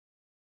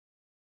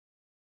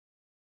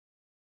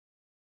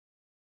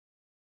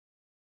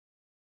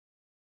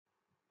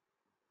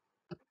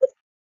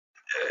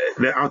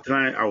The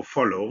outline I'll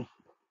follow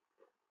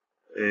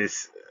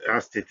is,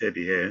 as stated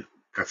here,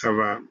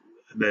 cassava,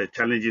 the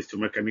challenges to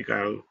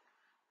mechanical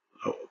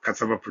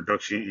cassava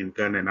production in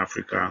Ghana and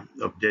Africa,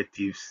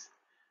 objectives,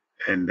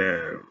 and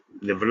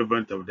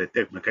development of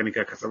the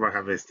mechanical cassava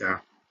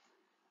harvester,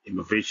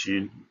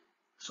 innovation,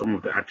 some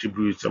of the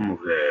attributes, some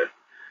of the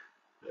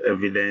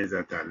evidence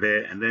that are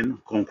there, and then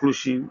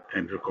conclusion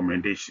and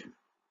recommendation.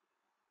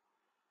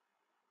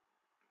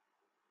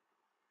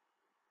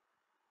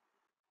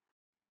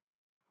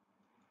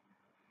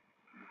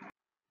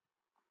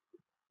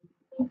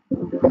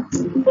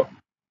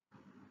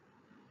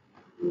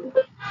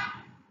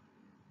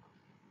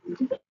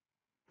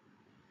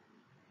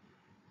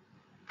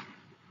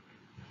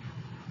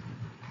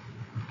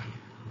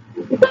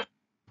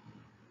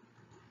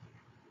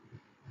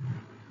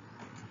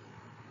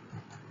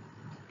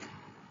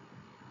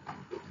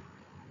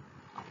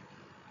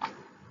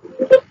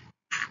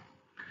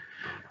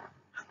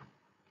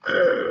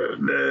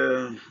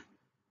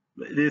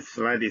 This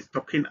slide is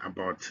talking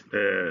about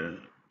the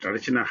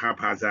traditional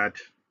haphazard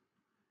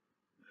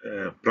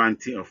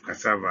planting of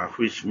cassava,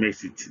 which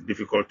makes it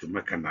difficult to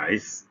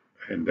mechanize.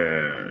 And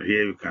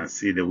here you can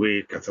see the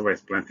way cassava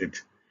is planted.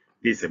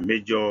 This is a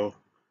major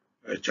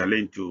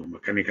challenge to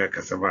mechanical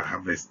cassava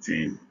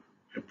harvesting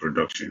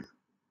production.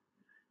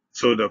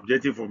 So the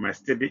objective of my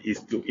study is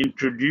to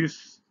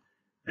introduce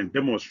and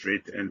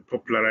demonstrate and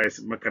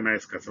popularize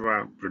mechanized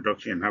cassava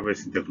production and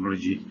harvesting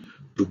technology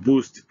to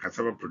boost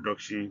cassava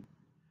production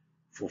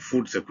for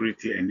food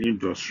security and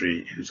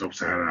industry in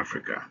sub-Saharan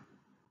Africa.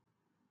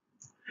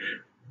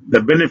 The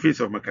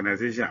benefits of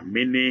mechanization are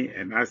many,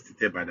 and as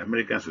stated by the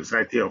American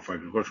Society of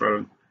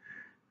Agricultural,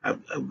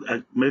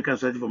 American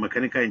Society for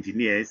Mechanical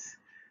Engineers,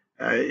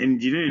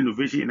 engineering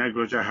innovation in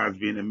agriculture has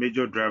been a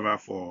major driver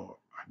for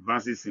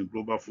advances in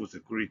global food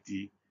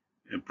security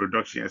and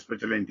production,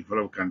 especially in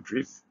developed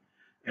countries.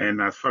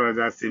 And as far as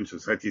that same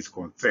society is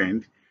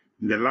concerned,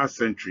 in the last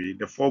century,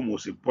 the four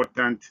most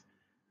important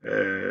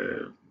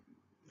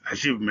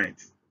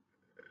achievements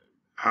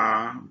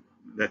are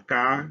the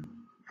car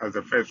as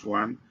the first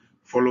one,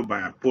 followed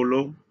by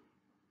Apollo,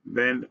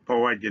 then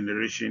power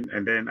generation,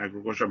 and then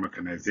agricultural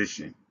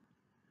mechanization.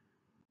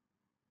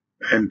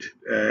 And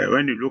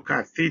when you look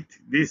at it,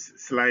 this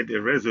slide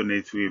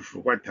resonates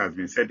with what has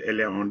been said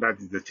earlier on, that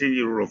is the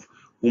changing role of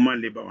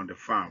human labor on the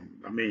farm.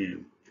 I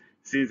mean,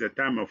 since the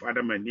time of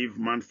Adam and Eve,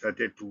 man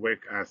started to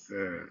work as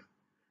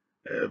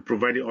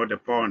providing all the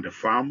power on the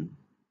farm,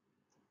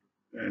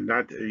 and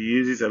that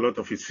uses a lot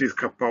of his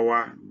physical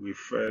power with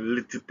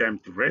little time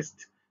to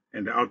rest,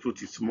 and the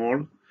output is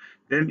small.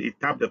 Then it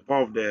tapped the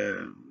power of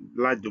the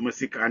large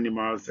domestic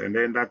animals, and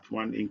then that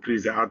one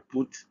increased the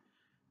output.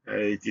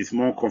 It is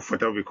more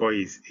comfortable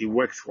because it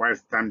works while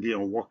standing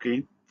or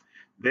walking.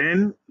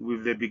 Then,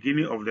 with the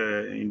beginning of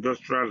the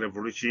Industrial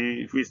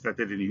Revolution, we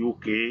started in the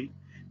UK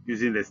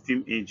using the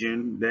steam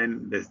engine,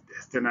 then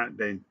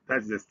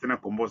that's the external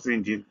combustion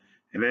engine,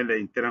 and then the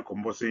internal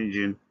combustion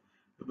engine.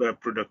 The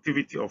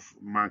productivity of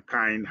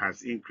mankind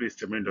has increased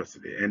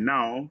tremendously. And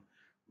now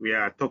we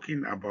are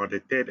talking about the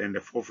third and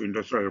the fourth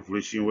industrial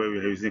revolution, where we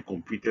are using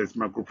computers,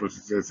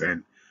 microprocessors,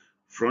 and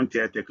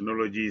frontier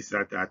technologies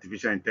that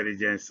artificial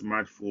intelligence,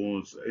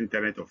 smartphones,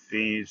 Internet of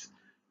Things,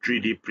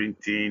 3D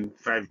printing,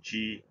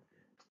 5G,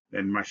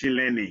 and machine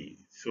learning.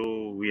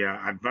 So we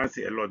are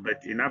advancing a lot.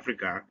 But in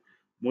Africa,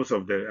 most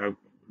of the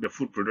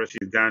food production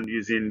is done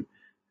using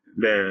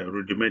the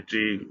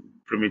rudimentary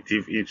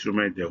primitive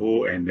instrument, the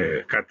hoe and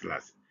the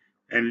cutlass.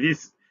 And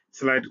this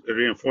slide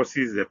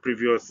reinforces the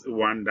previous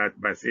one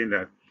that by saying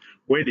that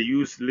where they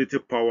use little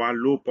power,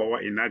 low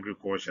power in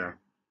agriculture,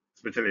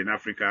 especially in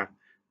Africa,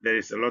 there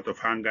is a lot of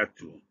hunger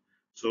too.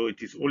 So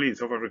it is only in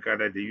South Africa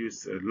that they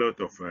use a lot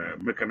of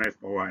mechanized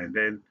power, and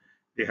then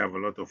they have a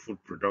lot of food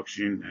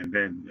production, and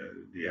then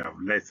they have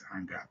less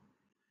hunger.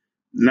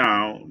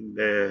 Now,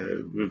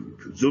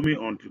 zooming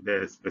on to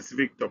the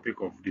specific topic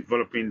of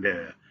developing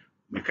the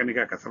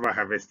mechanical cassava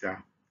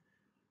harvester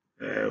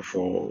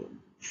for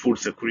food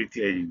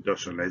security and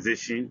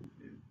industrialization,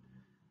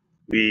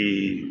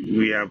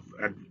 we have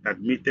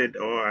admitted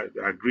or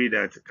agreed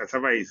that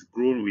cassava is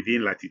grown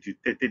within latitude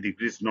 30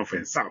 degrees north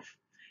and south,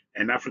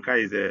 and Africa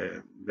is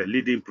the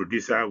leading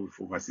producer with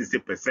over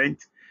 60%,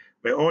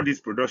 but all this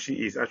production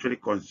is actually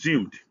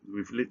consumed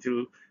with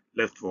little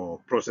left for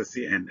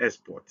processing and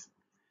export.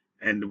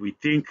 And we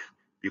think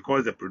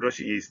because the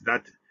production is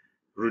that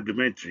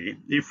rudimentary,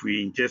 if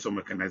we inject some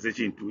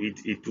mechanization into it,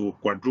 it will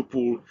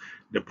quadruple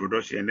the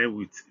production, and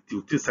then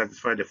to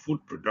satisfy the food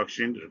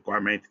production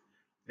requirement,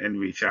 and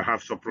we shall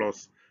have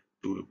surplus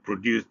to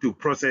produce, to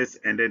process,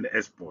 and then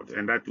export,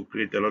 and that will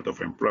create a lot of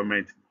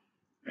employment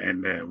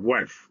and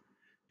wealth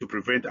to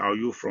prevent our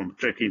youth from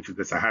trekking to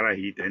the Sahara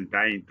heat and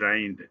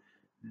drowning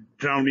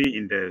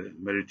in the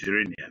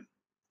Mediterranean.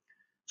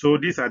 So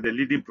these are the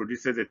leading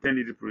producers, the 10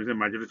 leading producers,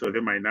 majority of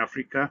them are in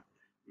Africa,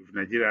 with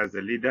Nigeria as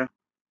the leader.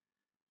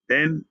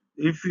 Then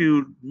if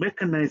you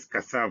mechanize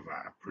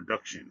cassava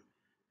production,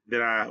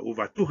 there are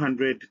over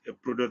 200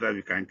 products that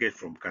we can get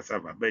from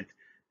cassava, but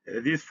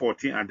these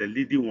 14 are the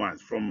leading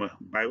ones, from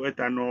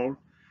bioethanol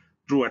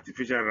through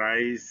artificial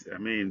rice,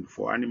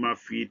 for animal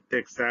feed,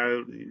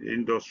 textile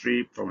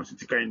industry,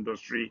 pharmaceutical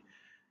industry,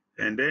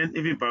 and then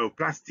even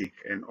bioplastic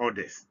and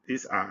others.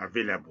 These are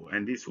available,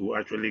 and this will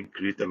actually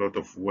create a lot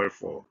of wealth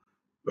for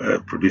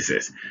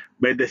producers.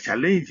 But the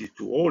challenge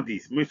to all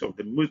this, most of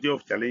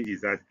challenges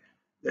is that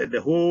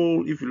the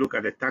whole, if you look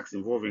at the tax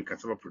involved in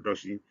cassava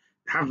production,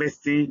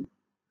 harvesting,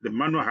 the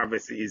manual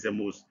harvesting is the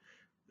most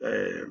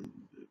uh,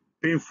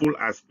 painful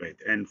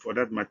aspect, and for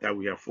that matter,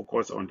 we are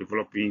focused on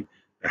developing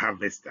the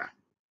harvester.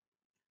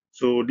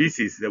 So this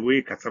is the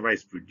way cassava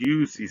is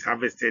produced, is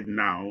harvested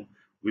now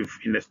with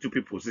in a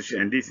stupid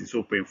position, and this is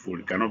so painful,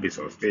 it cannot be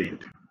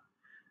sustained.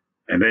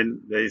 And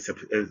then there is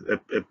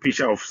a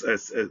picture of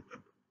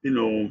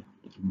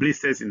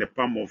blisters in the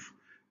palm of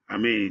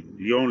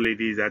young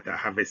ladies that are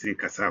harvesting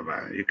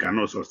cassava. You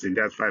cannot sustain,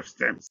 that's 5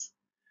 stems.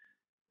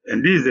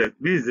 And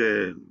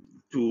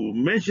to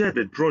measure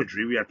the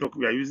drudgery, we are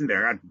using the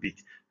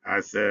heartbeat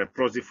as a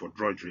proxy for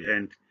drudgery.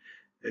 And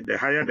the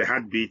higher the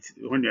heartbeat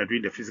when you are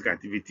doing the physical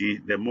activity,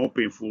 the more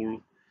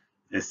painful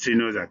and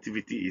strenuous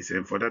activity is,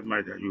 and for that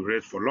matter, you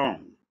rest for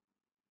long.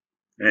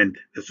 And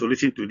the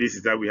solution to this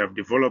is that we have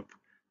developed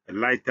a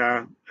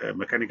lighter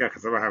mechanical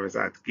cassava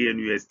harvester at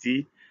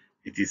KNUST.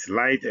 It is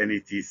light and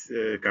it is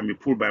can be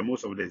pulled by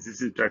most of the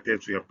existing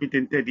tractors. We have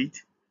patented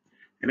it.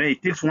 And then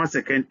it takes 1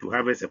 second to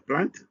harvest a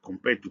plant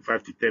compared to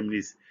 5 to 10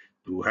 minutes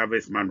to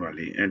harvest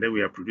manually. And then we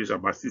have produced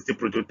about 60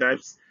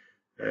 prototypes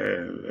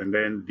and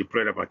then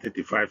deployed about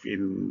 35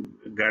 in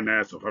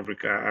Ghana, South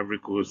Africa, Ivory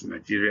Coast,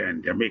 Nigeria,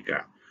 and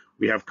Jamaica.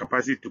 We have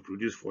capacity to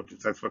produce to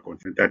satisfy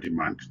continental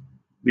demand.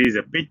 This is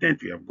a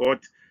patent we have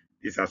got.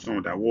 These are some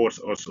of the awards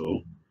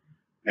also.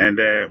 And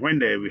when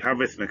we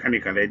harvest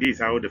mechanically, this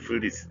is how the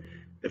field is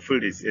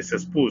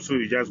exposed. So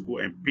you just go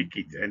and pick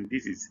it, and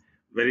this is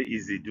very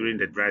easy during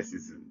the dry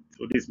season.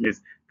 So this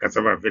makes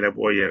cassava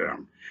available all year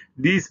round.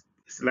 This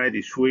slide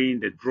is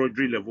showing the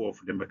drudgery level of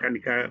the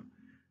mechanical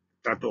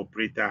tractor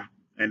operator,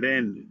 and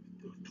then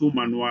 2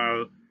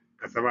 manual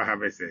cassava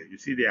harvesters. You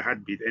see their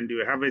heartbeat, and they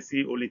were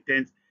harvesting only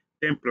 10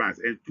 plants,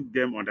 and it took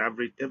them on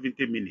average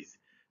 70 minutes.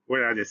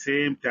 Whereas at the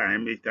same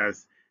time, it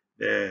has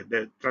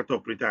the tractor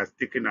operator has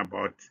taken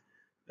about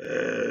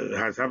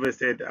has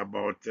harvested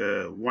about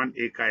 1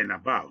 acre and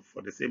above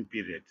for the same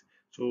period.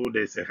 So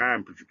there's a high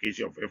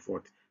amplification of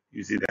effort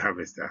using the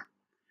harvester.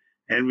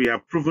 And we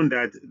have proven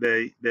that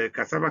the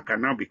cassava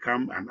can now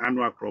become an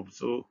annual crop.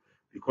 So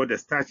because the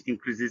starch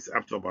increases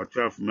up to about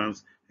 12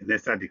 months and then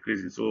start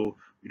decreasing. So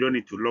you don't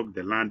need to log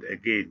the land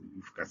again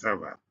with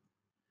cassava.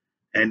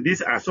 And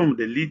these are some of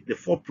the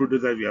 4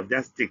 products that we have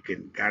just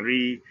taken: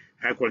 gari,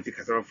 high quality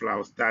cassava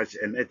flour, starch,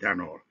 and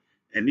ethanol.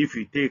 And if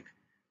you take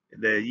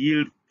the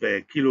yield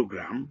per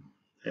kilogram,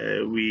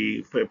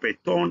 per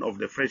ton of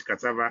the fresh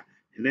cassava,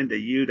 and then the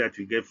yield that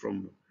we get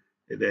from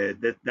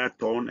that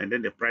ton, and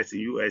then the price in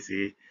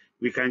USA,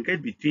 we can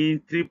get between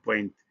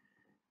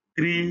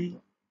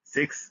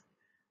 $3.36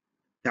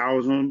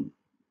 thousand,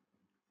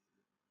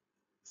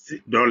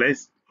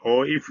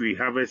 or if we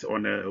harvest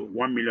on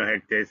 1 million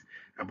hectares,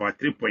 about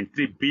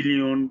 $3.3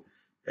 billion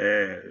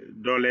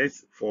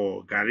dollars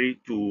for gari,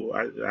 to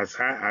as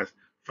high as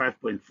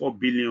 $5.4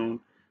 billion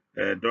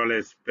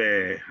dollars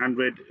per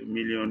 100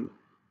 million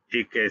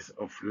acres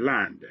of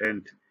land,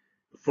 and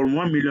from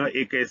 1 million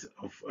acres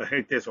of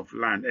hectares of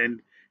land.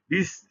 And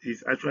this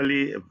is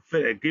actually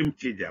a game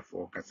changer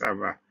for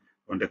cassava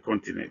on the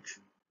continent.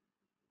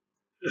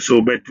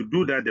 So, but to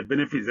do that, the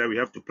benefit is that we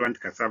have to plant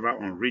cassava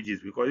on ridges,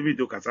 because even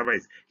though cassava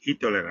is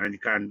heat tolerant,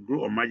 it can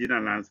grow on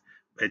marginal lands,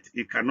 but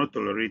it cannot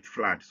tolerate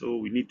flood. So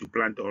we need to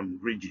plant on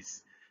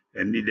ridges,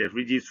 and the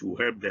ridges will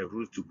help the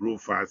roots to grow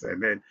fast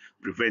and then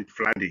prevent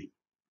flooding.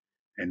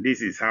 And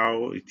this is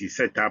how it is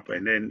set up.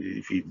 And then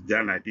if it's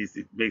done like this,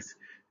 it makes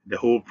the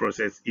whole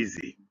process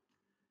easy.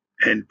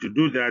 And to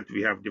do that,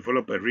 we have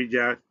developed a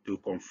ridger to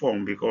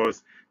conform,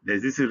 because the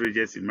existing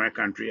ridges in my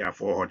country are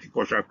for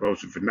horticultural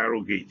crops with a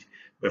narrow gauge,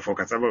 but for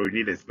cassava, we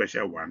need a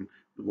special one,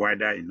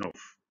 wider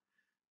enough.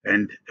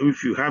 And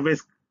if you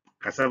harvest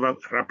cassava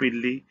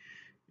rapidly,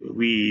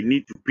 we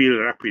need to peel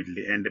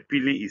rapidly, and the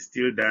peeling is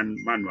still done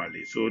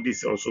manually. So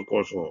this also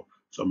calls for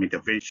some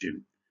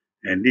intervention.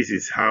 And this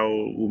is how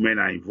women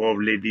are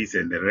involved, ladies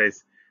and the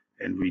rest,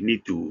 and we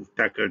need to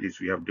tackle this.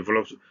 We have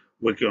developed,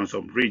 working on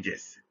some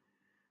ridges.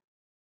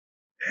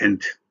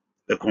 And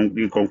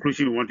in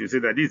conclusion, we want to say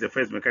that this is the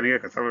first mechanical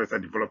cassava harvester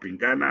developed in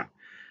Ghana,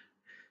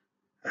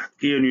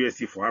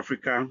 KNUST for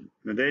Africa.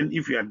 And then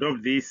if we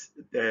adopt this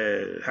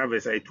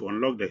harvester, it will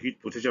unlock the huge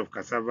potential of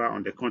cassava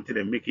on the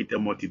continent and make it a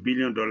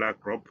multi-billion-dollar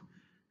crop.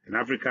 And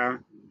Africa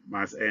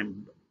must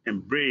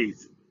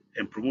embrace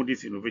and promote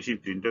this innovation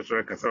to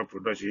industrial cassava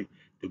production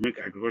to make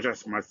agriculture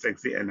smart,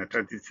 sexy, and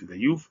attractive to the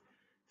youth.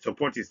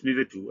 Support is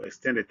needed to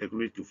extend the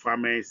technology to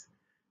farmers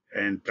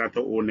and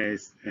tractor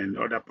owners and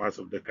other parts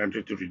of the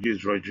country to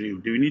reduce drudgery.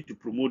 We need to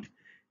promote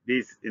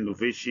this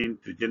innovation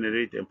to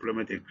generate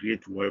employment and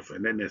create wealth,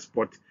 and then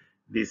export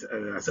this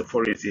as a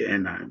foreign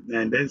earner.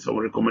 And then some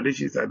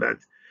recommendations are that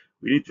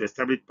We need to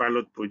establish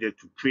pilot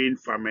projects to train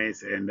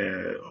farmers and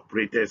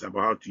operators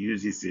about how to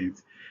use these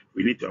things.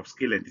 We need to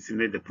upskill and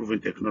disseminate the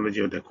proven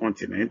technology on the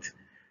continent.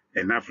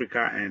 And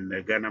Africa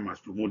and Ghana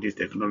must promote this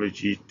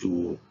technology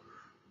to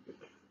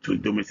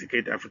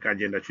domesticate Africa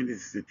Agenda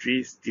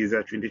 2063,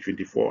 TISA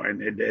 2024, and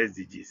the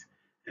SDGs.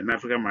 And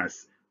Africa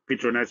must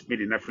patronize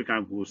made in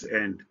African goods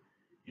and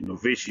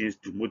innovations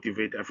to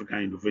motivate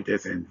African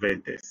innovators and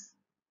inventors.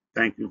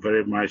 Thank you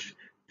very much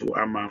to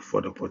AMAA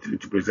for the opportunity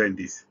to present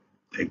this.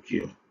 Thank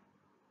you.